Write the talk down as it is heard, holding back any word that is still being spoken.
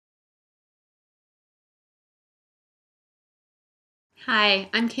Hi,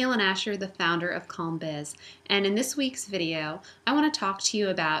 I'm Cailen Ascher, the founder of Calm Biz, and in this week's video, I want to talk to you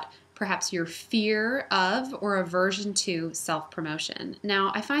about perhaps your fear of or aversion to self-promotion.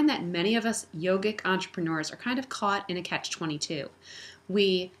 Now, I find that many of us yogic entrepreneurs are kind of caught in a catch-22.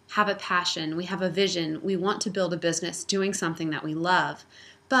 We have a passion, we have a vision, we want to build a business doing something that we love,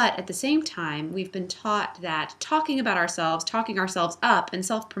 but at the same time, we've been taught that talking about ourselves, talking ourselves up, and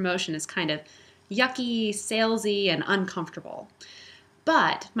self-promotion is kind of yucky, salesy, and uncomfortable.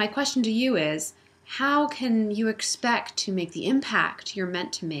 But my question to you is, how can you expect to make the impact you're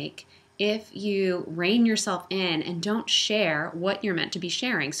meant to make if you rein yourself in and don't share what you're meant to be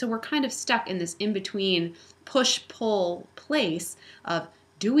sharing? So we're kind of stuck in this in-between push-pull place of,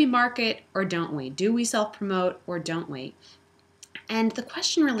 do we market or don't we? Do we self-promote or don't we? And the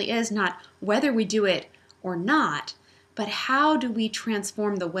question really is not whether we do it or not, but how do we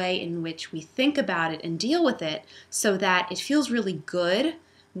transform the way in which we think about it and deal with it so that it feels really good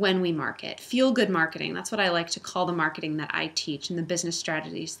when we market. Feel good marketing. That's what I like to call the marketing that I teach and the business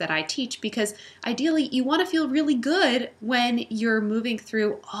strategies that I teach, because ideally you want to feel really good when you're moving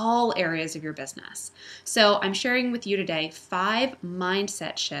through all areas of your business. So I'm sharing with you today 5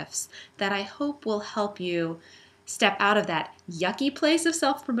 mindset shifts that I hope will help you step out of that yucky place of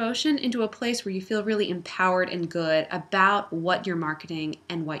self-promotion into a place where you feel really empowered and good about what you're marketing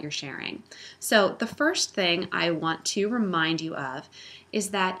and what you're sharing. So the first thing I want to remind you of is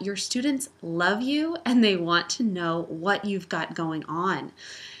that your students love you and they want to know what you've got going on.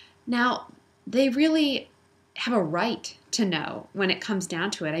 Now, they really have a right to know when it comes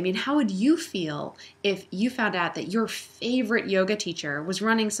down to it. I mean, how would you feel if you found out that your favorite yoga teacher was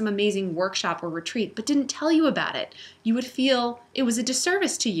running some amazing workshop or retreat but didn't tell you about it? You would feel it was a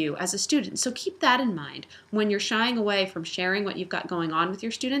disservice to you as a student. So keep that in mind. When you're shying away from sharing what you've got going on with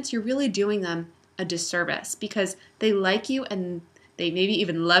your students, you're really doing them a disservice because they like you and they maybe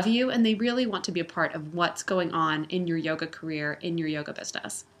even love you and they really want to be a part of what's going on in your yoga career, in your yoga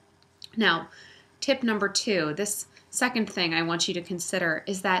business. Now, tip number 2, this second thing I want you to consider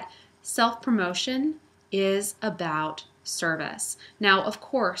is that self-promotion is about service. Now, of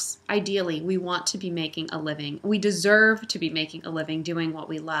course, ideally, we want to be making a living. We deserve to be making a living doing what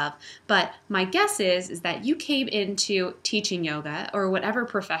we love. But my guess is that you came into teaching yoga or whatever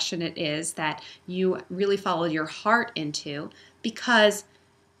profession it is that you really followed your heart into because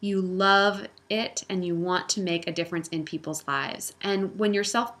you love it and you want to make a difference in people's lives. And when you're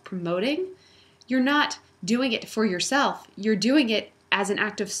self-promoting, you're not doing it for yourself. You're doing it as an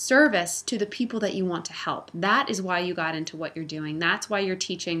act of service to the people that you want to help. That is why you got into what you're doing. That's why you're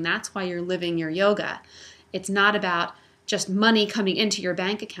teaching. That's why you're living your yoga. It's not about just money coming into your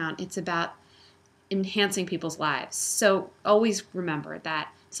bank account. It's about enhancing people's lives. So always remember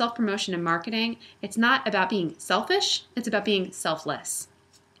that self-promotion and marketing, it's not about being selfish. It's about being selfless.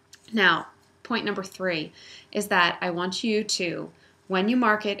 Now, point number 3 is that I want you to, when you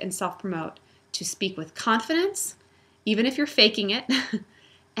market and self-promote, to speak with confidence, even if you're faking it,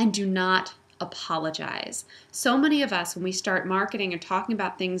 and do not apologize. So many of us, when we start marketing and talking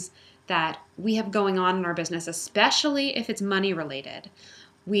about things that we have going on in our business, especially if it's money related,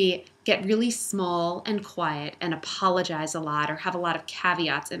 we get really small and quiet and apologize a lot or have a lot of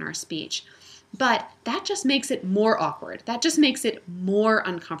caveats in our speech. But that just makes it more awkward. That just makes it more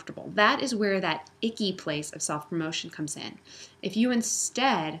uncomfortable. That is where that icky place of self-promotion comes in. If you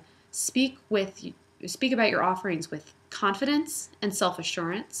instead speak about your offerings with confidence and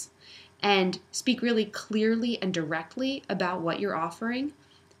self-assurance and speak really clearly and directly about what you're offering,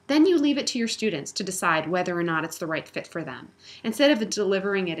 then you leave it to your students to decide whether or not it's the right fit for them. Instead of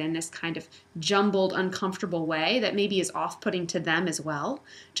delivering it in this kind of jumbled, uncomfortable way that maybe is off-putting to them as well,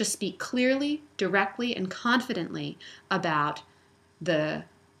 just speak clearly, directly, and confidently about the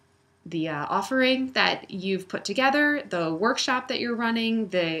offering that you've put together, the workshop that you're running,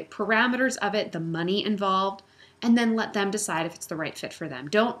 the parameters of it, the money involved, and then let them decide if it's the right fit for them.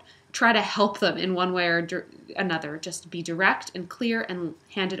 Don't try to help them in one way or another. Just be direct and clear and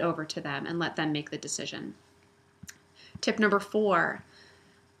hand it over to them and let them make the decision. Tip number 4,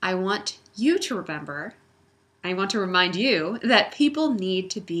 I want to remind you that people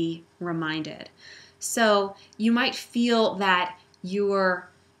need to be reminded. So you might feel that you're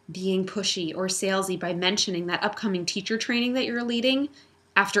being pushy or salesy by mentioning that upcoming teacher training that you're leading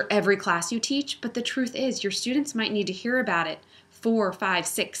after every class you teach, but the truth is your students might need to hear about it 4, 5,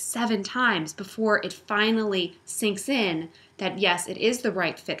 6, 7 times before it finally sinks in that yes, it is the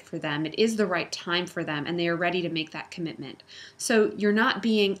right fit for them, it is the right time for them, and they are ready to make that commitment. So you're not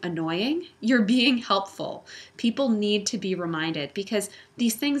being annoying, you're being helpful. People need to be reminded, because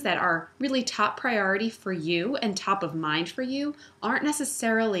these things that are really top priority for you and top of mind for you aren't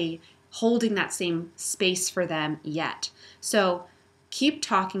necessarily holding that same space for them yet. So keep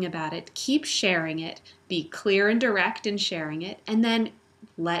talking about it, keep sharing it, be clear and direct in sharing it, and then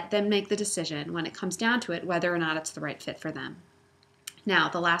let them make the decision when it comes down to it whether or not it's the right fit for them. Now,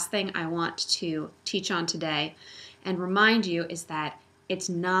 the last thing I want to teach on today and remind you is that it's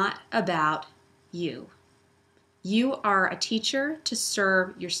not about you. You are a teacher to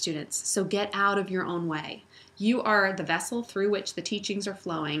serve your students, so get out of your own way. You are the vessel through which the teachings are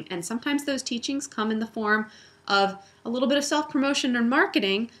flowing, and sometimes those teachings come in the form of a little bit of self-promotion or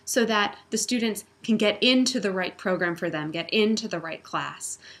marketing so that the students can get into the right program for them, get into the right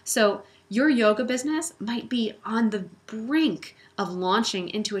class. So your yoga business might be on the brink of launching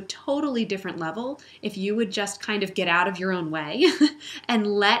into a totally different level if you would just kind of get out of your own way and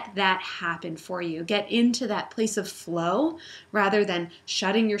let that happen for you. Get into that place of flow rather than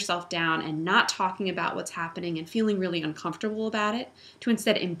shutting yourself down and not talking about what's happening and feeling really uncomfortable about it, to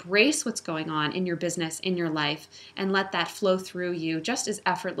instead embrace what's going on in your business, in your life, and let that flow through you just as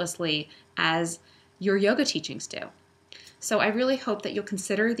effortlessly as your yoga teachings do. So I really hope that you'll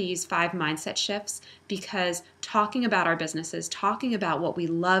consider these 5 mindset shifts, because talking about our businesses, talking about what we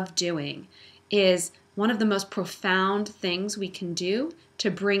love doing, is one of the most profound things we can do to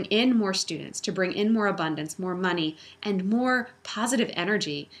bring in more students, to bring in more abundance, more money, and more positive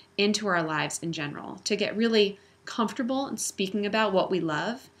energy into our lives in general. To get really comfortable in speaking about what we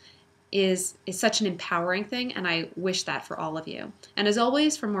love is such an empowering thing, and I wish that for all of you. And as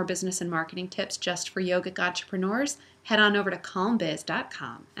always, for more business and marketing tips just for yogic entrepreneurs, head on over to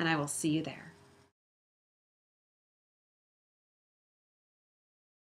calmbiz.com, and I will see you there.